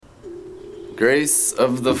Grace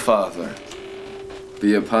of the Father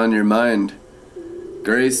be upon your mind.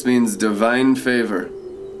 Grace means divine favor.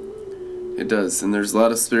 It does, and there's a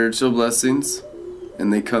lot of spiritual blessings,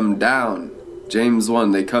 and they come down. James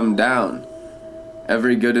 1, they come down.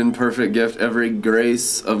 Every good and perfect gift, every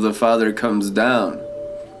grace of the Father comes down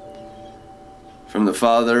from the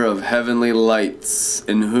Father of heavenly lights,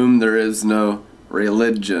 in whom there is no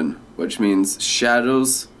religion, which means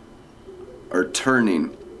shadows are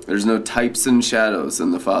turning. There's no types and shadows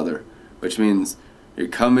in the Father, which means you're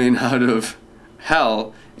coming out of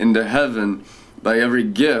hell into heaven by every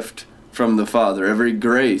gift from the Father, every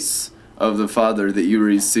grace of the Father that you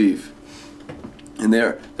receive. And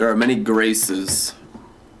there are many graces.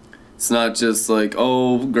 It's not just like,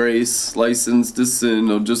 oh, grace, license to sin,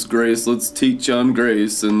 oh, just grace, let's teach on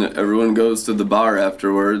grace, and everyone goes to the bar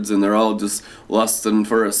afterwards, and they're all just lusting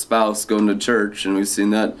for a spouse going to church, and we've seen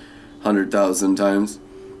that 100,000 times.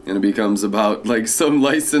 And it becomes about like some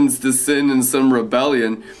license to sin and some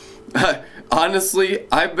rebellion. Honestly,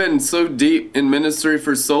 I've been so deep in ministry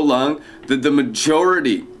for so long that the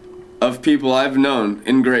majority of people I've known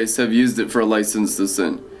in grace have used it for a license to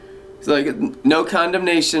sin. It's like, no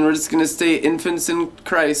condemnation, we're just going to stay infants in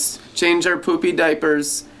Christ, change our poopy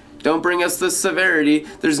diapers, don't bring us this severity,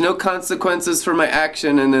 there's no consequences for my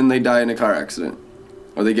action, and then they die in a car accident.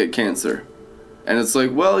 Or they get cancer. And it's like,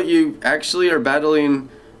 well, you actually are battling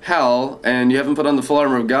hell, and you haven't put on the full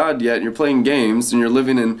armor of God yet, and you're playing games, and you're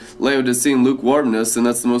living in Laodicean lukewarmness, and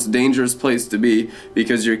that's the most dangerous place to be,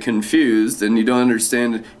 because you're confused, and you don't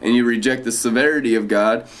understand, and you reject the severity of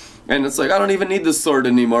God, and it's like, I don't even need the sword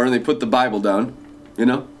anymore, and they put the Bible down, you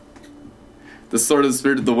know? The sword of the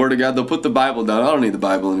Spirit, the Word of God, they'll put the Bible down. I don't need the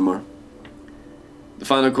Bible anymore. The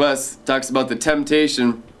final quest talks about the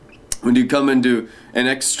temptation when you come into an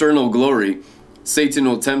external glory. Satan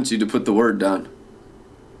will tempt you to put the Word down.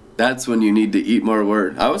 That's when you need to eat more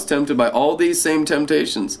Word. I was tempted by all these same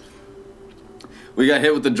temptations. We got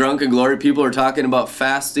hit with the drunken glory. People are talking about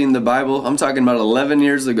fasting the Bible. I'm talking about 11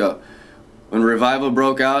 years ago when revival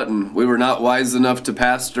broke out and we were not wise enough to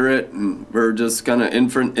pastor it, and we're just kind of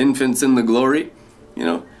infants in the glory. You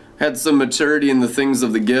know, had some maturity in the things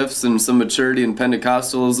of the gifts and some maturity in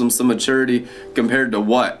Pentecostalism, some maturity compared to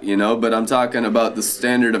what, you know, but I'm talking about the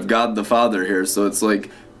standard of God the Father here, so it's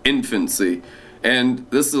like infancy. And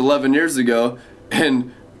this is 11 years ago,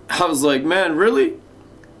 and I was like, man, really?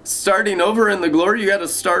 Starting over in the glory? You got to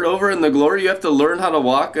start over in the glory? You have to learn how to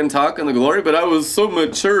walk and talk in the glory? But I was so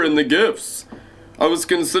mature in the gifts. I was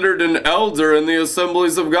considered an elder in the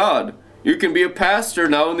assemblies of God. You can be a pastor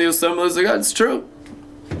now in the assemblies of God. It's true.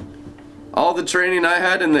 All the training I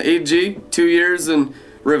had in the AG, 2 years in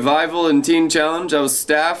revival and Teen Challenge. I was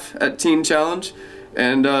staff at Teen Challenge.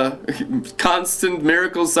 And constant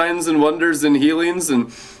miracles, signs, and wonders and healings, and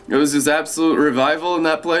it was just absolute revival in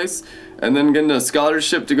that place. And then getting a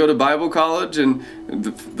scholarship to go to Bible college, and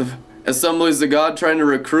the Assemblies of God trying to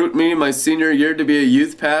recruit me my senior year to be a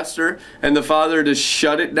youth pastor, and the Father to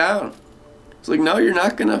shut it down. It's like, no, you're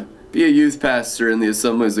not going to be a youth pastor in the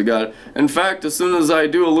Assemblies of God. In fact, as soon as I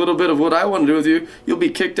do a little bit of what I want to do with you, you'll be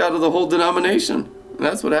kicked out of the whole denomination. And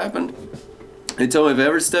that's what happened. They told me if I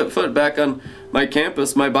ever step foot back on my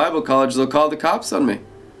campus, my Bible college, they'll call the cops on me.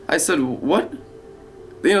 I said, what?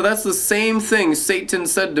 You know, that's the same thing Satan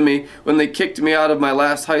said to me when they kicked me out of my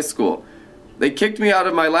last high school. They kicked me out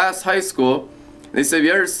of my last high school. They said, if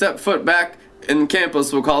you ever step foot back in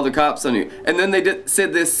campus, we'll call the cops on you. And then they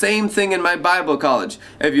said the same thing in my Bible college.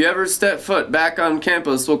 If you ever step foot back on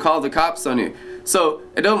campus, we'll call the cops on you. So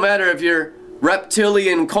it don't matter if you're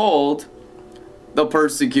reptilian cold, they'll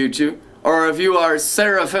persecute you. Or if you are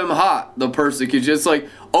seraphim hot, they'll persecute you. It's like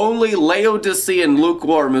only Laodicean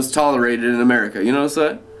lukewarm is tolerated in America. You know what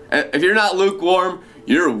I'm saying? If you're not lukewarm,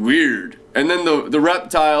 you're weird. And then the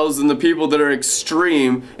reptiles and the people that are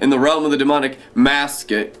extreme in the realm of the demonic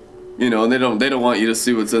mask it. You know, and they don't want you to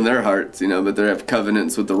see what's in their hearts, you know, but they have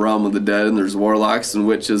covenants with the realm of the dead, and there's warlocks and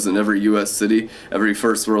witches in every U.S. city, every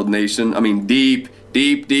first world nation. I mean, deep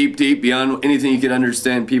beyond anything you can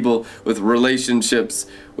understand, people with relationships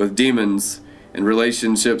with demons and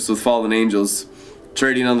relationships with fallen angels,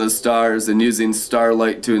 trading on the stars and using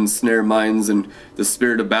starlight to ensnare minds and the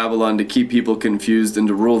spirit of Babylon to keep people confused and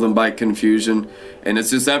to rule them by confusion. And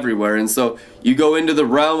it's just everywhere. And so you go into the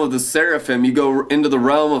realm of the seraphim, you go into the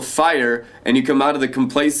realm of fire, and you come out of the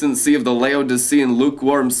complacency of the Laodicean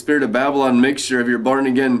lukewarm spirit of Babylon mixture of your born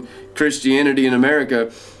again Christianity in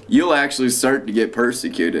America. You'll actually start to get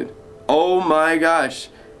persecuted. Oh my gosh.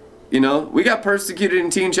 You know, we got persecuted in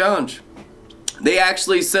Teen Challenge. They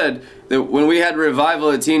actually said that when we had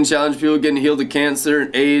revival at Teen Challenge, people getting healed of cancer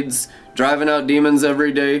and AIDS, driving out demons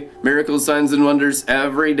every day, miracles, signs, and wonders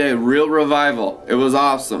every day. Real revival. It was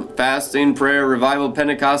awesome. Fasting, prayer, revival,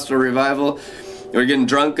 Pentecostal revival. We were getting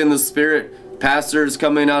drunk in the Spirit. Pastors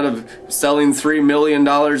coming out of selling $3 million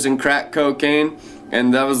in crack cocaine,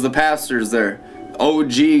 and that was the pastors there.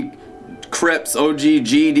 OG Crips, OG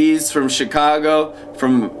GDs from Chicago,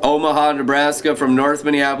 from Omaha, Nebraska, from North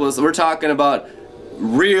Minneapolis. We're talking about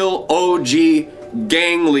real OG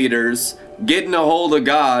gang leaders getting a hold of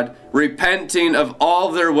God, repenting of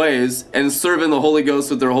all their ways, and serving the Holy Ghost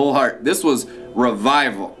with their whole heart. This was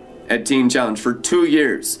revival at Teen Challenge for 2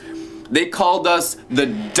 years. They called us the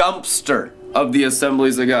dumpster of the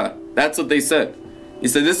Assemblies of God. That's what they said. He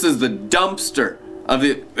said, this is the dumpster of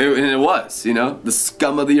it, and it was, the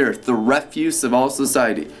scum of the earth, the refuse of all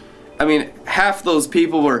society. I mean, half those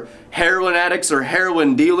people were heroin addicts or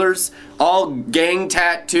heroin dealers, all gang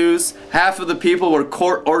tattoos. Half of the people were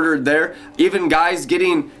court ordered there, even guys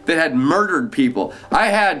that had murdered people. I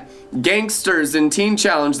had gangsters in Teen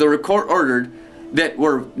Challenge that were court ordered that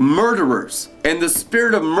were murderers, and the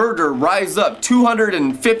spirit of murder rise up,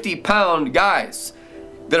 250-pound guys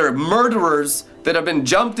that are murderers that have been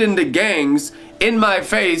jumped into gangs in my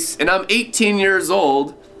face, and I'm 18 years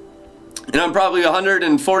old, and I'm probably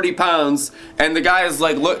 140 pounds, and the guy is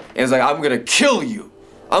like, I'm gonna kill you.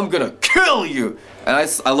 I'm gonna kill you. And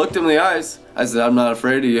I looked him in the eyes. I said, I'm not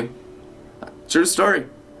afraid of you. True story.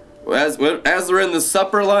 As we're in the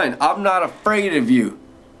supper line, I'm not afraid of you,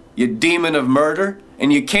 you demon of murder,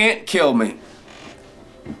 and you can't kill me.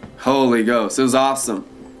 Holy Ghost, it was awesome.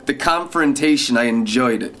 The confrontation, I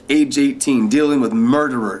enjoyed it. Age 18, dealing with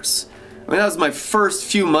murderers. I mean, that was my first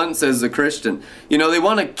few months as a Christian. They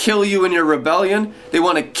want to kill you in your rebellion. They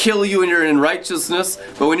want to kill you when you're in righteousness.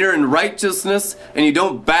 But when you're in righteousness and you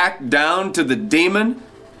don't back down to the demon,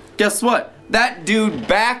 guess what? That dude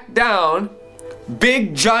backed down,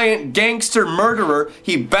 big giant gangster murderer.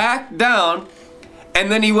 He backed down, and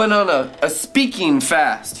then he went on a speaking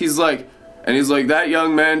fast. He's like, that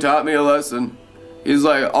young man taught me a lesson. He's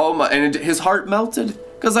like, and his heart melted.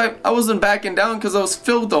 Because I wasn't backing down, because I was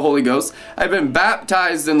filled with the Holy Ghost. I'd been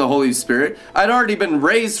baptized in the Holy Spirit. I'd already been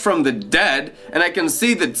raised from the dead. And I can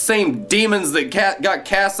see the same demons that got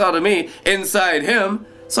cast out of me inside him.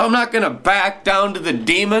 So I'm not going to back down to the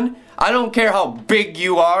demon. I don't care how big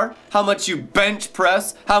you are, how much you bench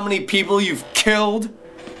press, how many people you've killed.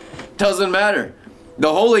 Doesn't matter.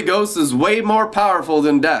 The Holy Ghost is way more powerful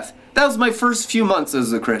than death. That was my first few months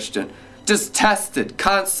as a Christian. Just tested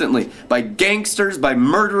constantly by gangsters, by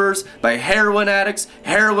murderers, by heroin addicts,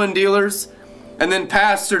 heroin dealers, and then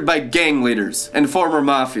pastored by gang leaders and former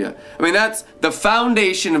mafia. I mean, that's the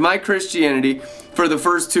foundation of my Christianity for the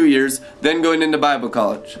first 2 years, then going into Bible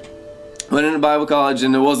college. Went into Bible college,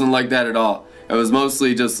 and it wasn't like that at all. It was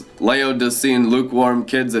mostly just Laodicean, lukewarm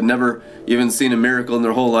kids that never even seen a miracle in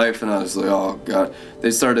their whole life. And I was like, oh God.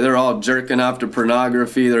 They're all jerking off to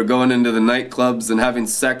pornography. They're going into the nightclubs and having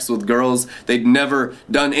sex with girls. They'd never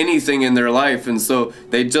done anything in their life. And so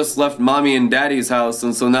they just left mommy and daddy's house.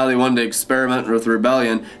 And so now they wanted to experiment with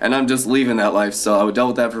rebellion. And I'm just leaving that lifestyle. I dealt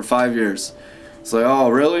with that for 5 years. It's like, oh,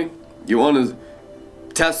 really? You want to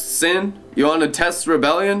test sin? You want to test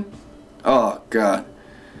rebellion? Oh, God.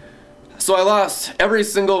 So I lost every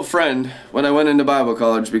single friend when I went into Bible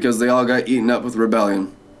college because they all got eaten up with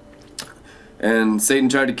rebellion. And Satan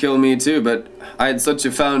tried to kill me too, but I had such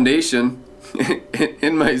a foundation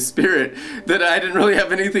in my spirit that I didn't really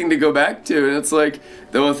have anything to go back to. And it's like,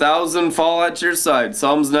 though 1,000 fall at your side,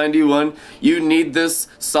 Psalms 91, you need this.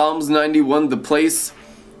 Psalms 91, the place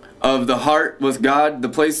of the heart with God, the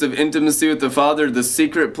place of intimacy with the Father, the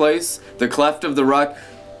secret place, the cleft of the rock.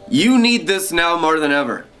 You need this now more than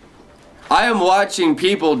ever. I am watching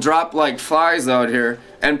people drop like flies out here,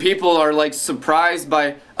 and people are like surprised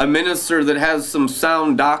by a minister that has some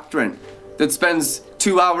sound doctrine, that spends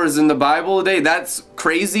 2 hours in the Bible a day. That's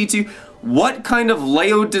crazy to you. What kind of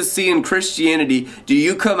Laodicean Christianity do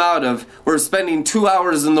you come out of where spending 2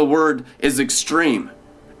 hours in the Word is extreme?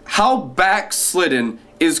 How backslidden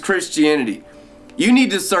is Christianity? You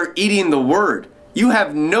need to start eating the Word. You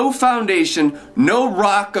have no foundation, no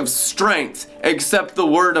rock of strength except the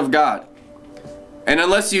Word of God. And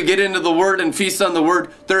unless you get into the Word and feast on the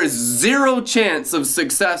Word, there is zero chance of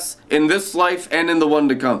success in this life and in the one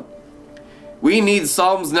to come. We need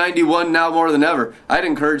Psalms 91 now more than ever. I'd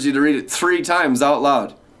encourage you to read it 3 times out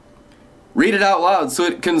loud. Read it out loud so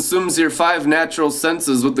it consumes your 5 natural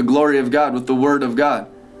senses with the glory of God, with the Word of God,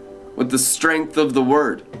 with the strength of the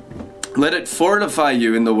Word. Let it fortify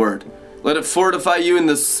you in the Word. Let it fortify you in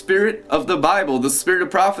the spirit of the Bible, the spirit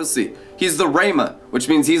of prophecy. He's the Rhema, which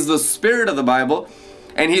means he's the spirit of the Bible,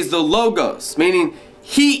 and he's the Logos, meaning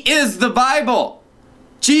He is the Bible.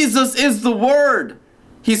 Jesus is the Word.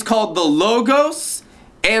 He's called the Logos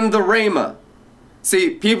and the Rhema.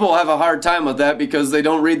 See, people have a hard time with that because they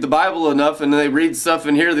don't read the Bible enough, and they read stuff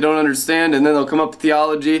in here they don't understand, and then they'll come up with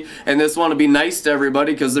theology and just want to be nice to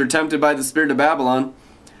everybody because they're tempted by the spirit of Babylon.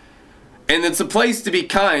 And it's a place to be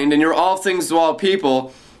kind, and you're all things to all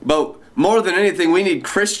people, but more than anything, we need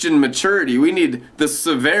Christian maturity. We need the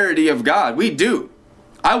severity of God. We do.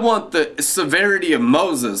 I want the severity of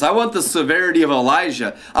Moses. I want the severity of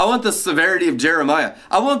Elijah. I want the severity of Jeremiah.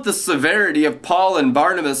 I want the severity of Paul and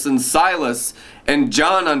Barnabas and Silas and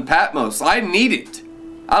John on Patmos. I need it.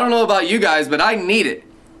 I don't know about you guys, but I need it.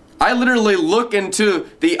 I literally look into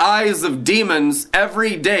the eyes of demons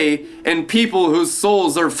every day and people whose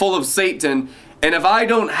souls are full of Satan. And if I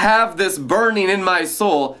don't have this burning in my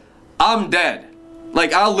soul, I'm dead.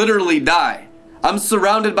 Like, I'll literally die. I'm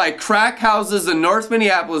surrounded by crack houses in North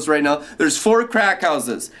Minneapolis right now. There's 4 crack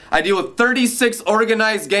houses. I deal with 36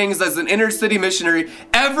 organized gangs as an inner city missionary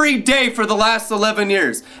every day for the last 11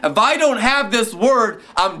 years. If I don't have this word,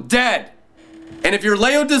 I'm dead. And if you're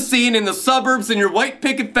Laodicean in the suburbs and your white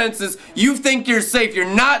picket fences, you think you're safe. You're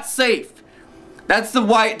not safe. That's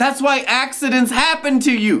why accidents happen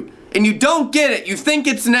to you. And you don't get it. You think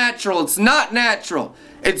it's natural. It's not natural.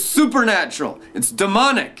 It's supernatural. It's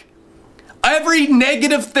demonic. Every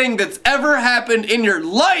negative thing that's ever happened in your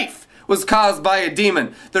life was caused by a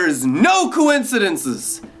demon. There is no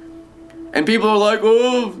coincidences. And people are like,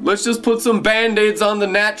 oh, let's just put some band-aids on the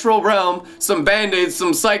natural realm, some band-aids,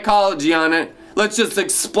 some psychology on it. Let's just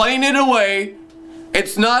explain it away.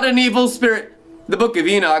 It's not an evil spirit. The book of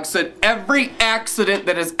Enoch said every accident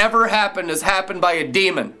that has ever happened has happened by a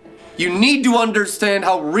demon. You need to understand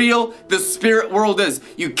how real the spirit world is.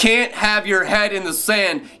 You can't have your head in the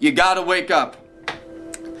sand. You gotta wake up.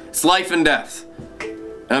 It's life and death.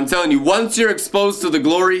 And I'm telling you, once you're exposed to the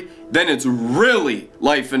glory, then it's really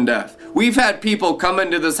life and death. We've had people come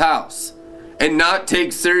into this house and not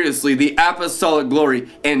take seriously the apostolic glory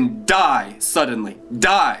and die suddenly.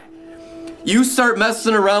 Die. You start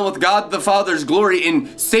messing around with God the Father's glory,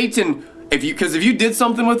 and Satan, because if you did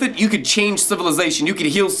something with it, you could change civilization, you could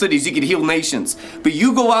heal cities, you could heal nations. But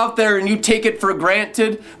you go out there and you take it for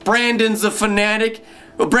granted. Brandon's a fanatic,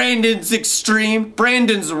 Brandon's extreme,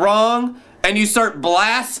 Brandon's wrong, and you start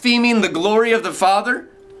blaspheming the glory of the Father.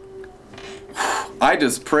 I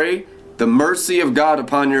just pray the mercy of God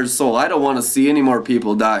upon your soul. I don't want to see any more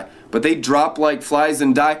people die, but they drop like flies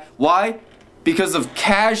and die. Why? Because of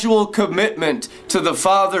casual commitment to the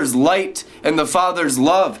Father's light and the Father's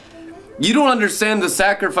love. You don't understand the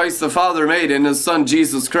sacrifice the Father made in His Son,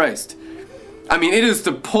 Jesus Christ. I mean, it is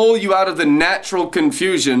to pull you out of the natural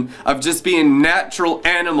confusion of just being natural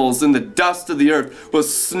animals in the dust of the earth with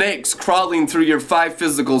snakes crawling through your 5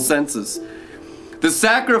 physical senses. The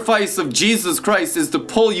sacrifice of Jesus Christ is to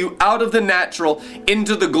pull you out of the natural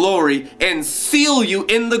into the glory and seal you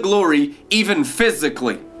in the glory even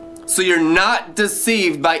physically. So you're not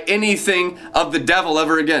deceived by anything of the devil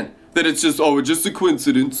ever again. That it's just a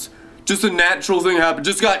coincidence. Just a natural thing happened.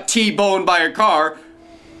 Just got T-boned by a car.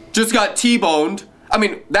 Just got T-boned. I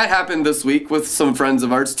mean, that happened this week with some friends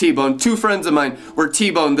of ours. T-boned. 2 friends of mine were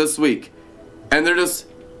T-boned this week. And they're just,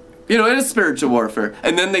 it is spiritual warfare.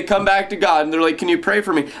 And then they come back to God and they're like, can you pray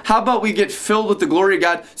for me? How about we get filled with the glory of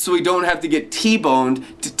God so we don't have to get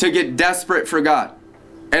T-boned to get desperate for God?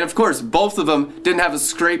 And of course, both of them didn't have a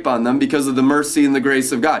scrape on them because of the mercy and the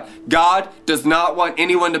grace of God. God does not want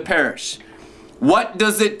anyone to perish. What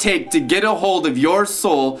does it take to get a hold of your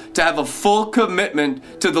soul to have a full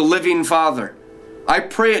commitment to the living Father? I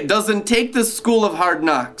pray it doesn't take the school of hard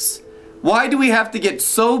knocks. Why do we have to get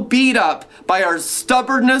so beat up by our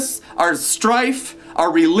stubbornness, our strife,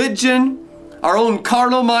 our religion, our own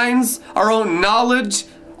carnal minds, our own knowledge,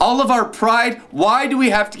 all of our pride? Why do we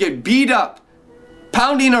have to get beat up,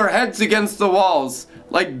 pounding our heads against the walls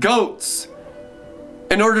like goats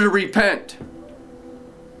in order to repent?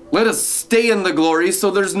 Let us stay in the glory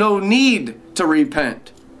so there's no need to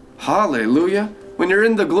repent. Hallelujah. When you're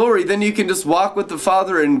in the glory, then you can just walk with the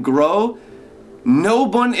Father and grow. No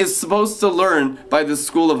one is supposed to learn by the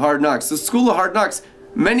school of hard knocks. The school of hard knocks,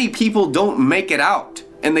 many people don't make it out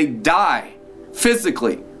and they die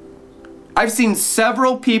physically. I've seen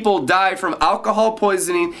several people die from alcohol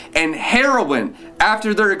poisoning and heroin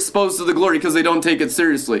after they're exposed to the glory because they don't take it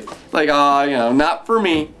seriously. Like, not for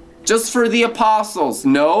me. Just for the apostles.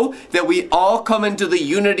 No, that we all come into the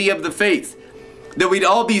unity of the faith. That we'd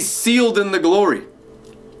all be sealed in the glory.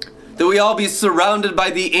 That we all be surrounded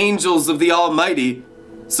by the angels of the Almighty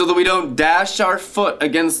so that we don't dash our foot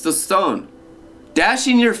against a stone.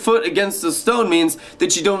 Dashing your foot against a stone means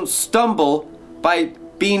that you don't stumble by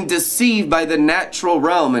being deceived by the natural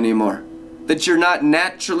realm anymore. That you're not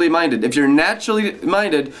naturally minded. If you're naturally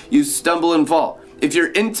minded, you stumble and fall. If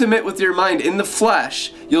you're intimate with your mind in the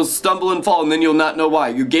flesh, you'll stumble and fall, and then you'll not know why.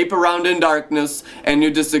 You gape around in darkness, and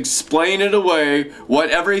you just explain it away,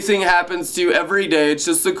 what everything happens to you every day, it's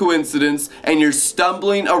just a coincidence, and you're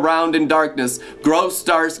stumbling around in darkness, gross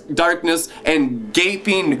darkness, and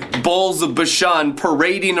gaping bulls of Bashan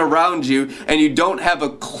parading around you, and you don't have a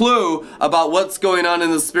clue about what's going on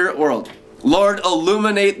in the spirit world. Lord,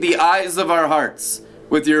 illuminate the eyes of our hearts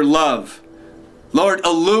with your love. Lord,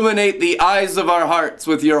 illuminate the eyes of our hearts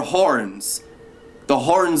with your horns, the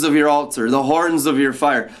horns of your altar, the horns of your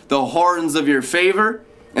fire, the horns of your favor,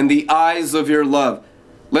 and the eyes of your love.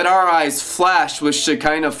 Let our eyes flash with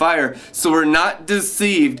Shekinah fire so we're not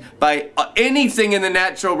deceived by anything in the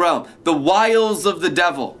natural realm, the wiles of the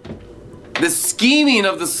devil, the scheming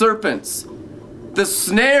of the serpents, the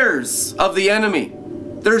snares of the enemy.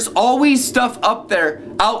 There's always stuff out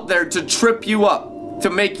there to trip you up, to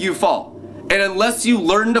make you fall. And unless you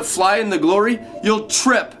learn to fly in the glory, you'll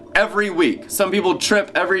trip every week. Some people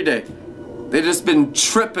trip every day. They've just been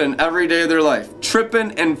tripping every day of their life.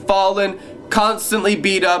 Tripping and falling, constantly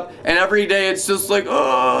beat up, and every day it's just like,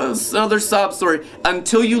 oh, it's another sob story.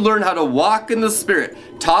 Until you learn how to walk in the Spirit,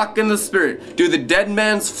 talk in the Spirit, do the dead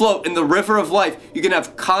man's float in the river of life, you can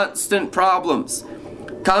have constant problems.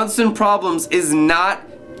 Constant problems is not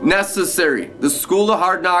necessary. The school of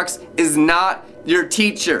hard knocks is not your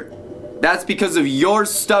teacher. That's because of your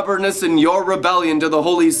stubbornness and your rebellion to the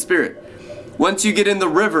Holy Spirit. Once you get in the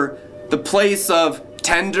river, the place of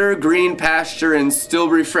tender green pasture and still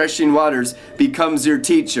refreshing waters becomes your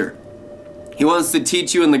teacher. He wants to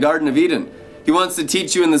teach you in the Garden of Eden. He wants to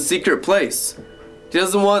teach you in the secret place. He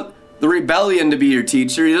doesn't want the rebellion to be your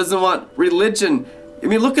teacher. He doesn't want religion. I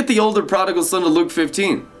mean, look at the older prodigal son of Luke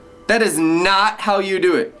 15. That is not how you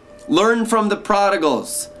do it. Learn from the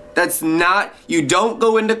prodigals. That's not, you don't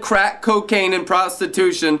go into crack cocaine and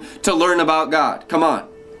prostitution to learn about God. Come on.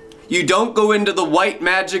 You don't go into the white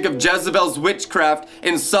magic of Jezebel's witchcraft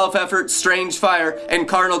and self-effort, strange fire, and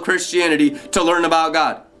carnal Christianity to learn about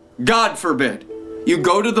God. God forbid. You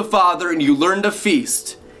go to the Father and you learn to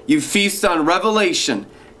feast. You feast on revelation.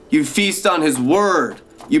 You feast on His Word.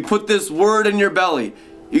 You put this Word in your belly.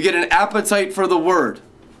 You get an appetite for the Word.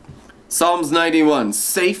 Psalms 91,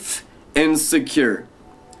 safe and secure.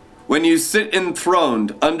 When you sit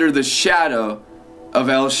enthroned under the shadow of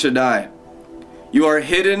El Shaddai, you are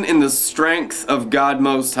hidden in the strength of God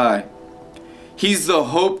Most High. He's the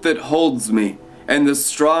hope that holds me and the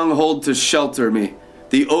stronghold to shelter me,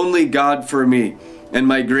 the only God for me and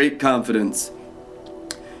my great confidence.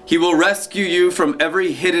 He will rescue you from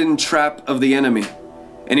every hidden trap of the enemy,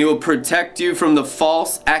 and He will protect you from the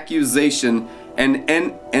false accusation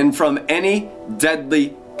and from any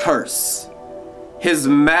deadly curse. His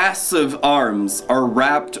massive arms are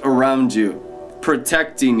wrapped around you,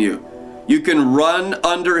 protecting you. You can run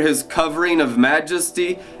under His covering of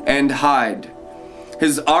majesty and hide.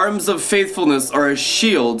 His arms of faithfulness are a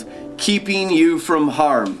shield keeping you from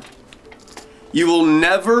harm. You will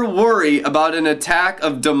never worry about an attack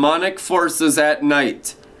of demonic forces at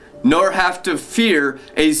night, nor have to fear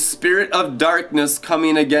a spirit of darkness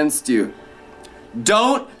coming against you.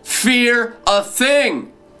 Don't fear a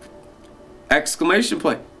thing! Exclamation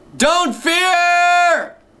point. Don't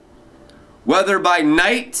fear! Whether by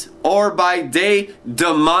night or by day,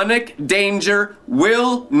 demonic danger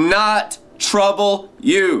will not trouble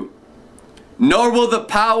you, nor will the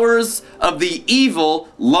powers of the evil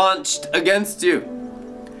launched against you.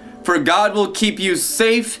 For God will keep you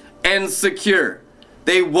safe and secure.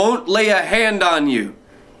 They won't lay a hand on you,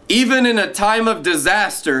 even in a time of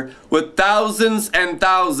disaster with thousands and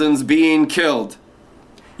thousands being killed.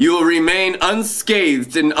 You will remain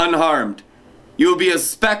unscathed and unharmed. You will be a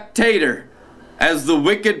spectator as the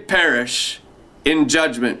wicked perish in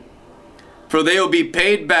judgment, for they will be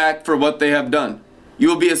paid back for what they have done. You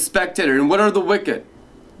will be a spectator. And what are the wicked?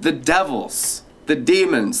 The devils, the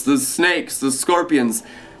demons, the snakes, the scorpions,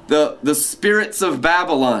 the spirits of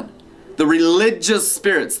Babylon, the religious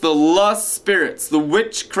spirits, the lust spirits, the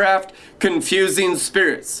witchcraft confusing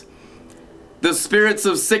spirits, the spirits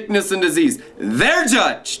of sickness and disease. They're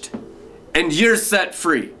judged, and you're set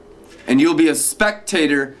free. And you'll be a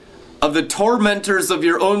spectator of the tormentors of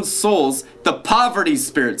your own souls, the poverty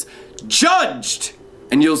spirits, judged.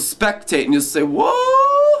 And you'll spectate and you'll say, whoa,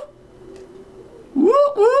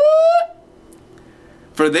 whoa, whoa.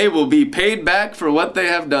 For they will be paid back for what they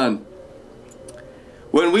have done.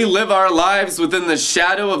 When we live our lives within the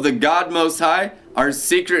shadow of the God Most High, our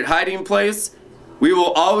secret hiding place, we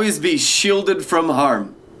will always be shielded from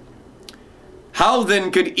harm. How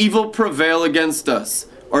then could evil prevail against us,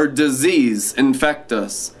 or disease infect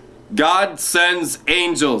us? God sends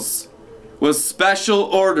angels with special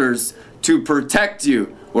orders to protect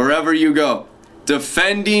you wherever you go,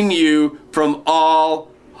 defending you from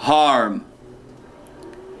all harm.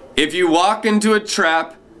 If you walk into a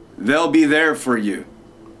trap, they'll be there for you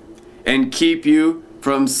and keep you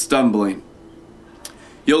from stumbling.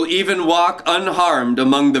 You'll even walk unharmed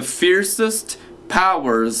among the fiercest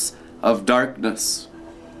powers of darkness,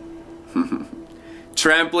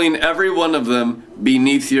 trampling every one of them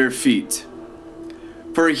beneath your feet.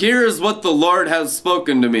 For here is what the Lord has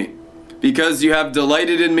spoken to me. Because you have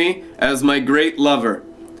delighted in me as my great lover,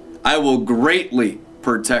 I will greatly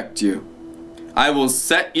protect you. I will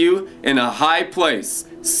set you in a high place,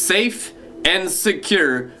 safe and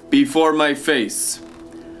secure before my face.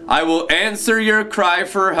 I will answer your cry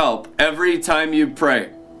for help every time you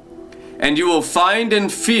pray, and you will find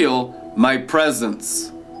and feel my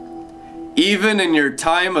presence. Even in your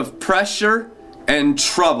time of pressure and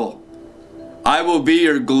trouble, I will be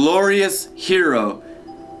your glorious hero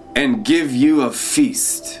and give you a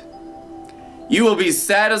feast. You will be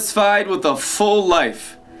satisfied with a full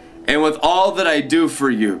life and with all that I do for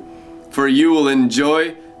you will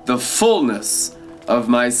enjoy the fullness of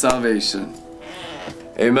my salvation.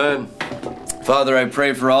 Amen. Father, I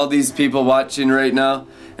pray for all these people watching right now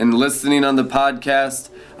and listening on the podcast.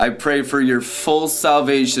 I pray for your full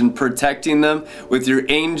salvation, protecting them with your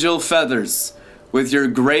angel feathers, with your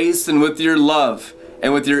grace and with your love,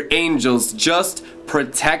 and with your angels just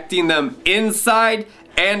protecting them inside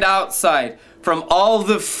and outside from all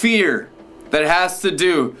the fear that has to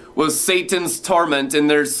do with Satan's torment in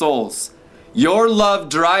their souls. Your love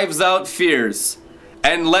drives out fears,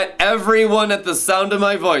 and let everyone at the sound of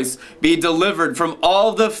my voice be delivered from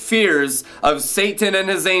all the fears of Satan and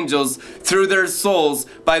his angels through their souls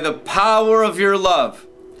by the power of your love,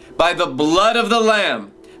 by the blood of the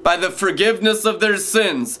Lamb, by the forgiveness of their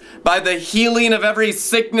sins, by the healing of every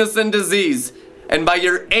sickness and disease, and by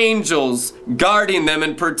your angels guarding them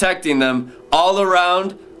and protecting them all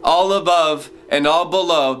around, all above, and all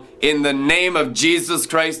below, in the name of Jesus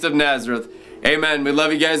Christ of Nazareth. Amen. We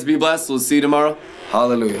love you guys. Be blessed. We'll see you tomorrow.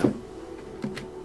 Hallelujah.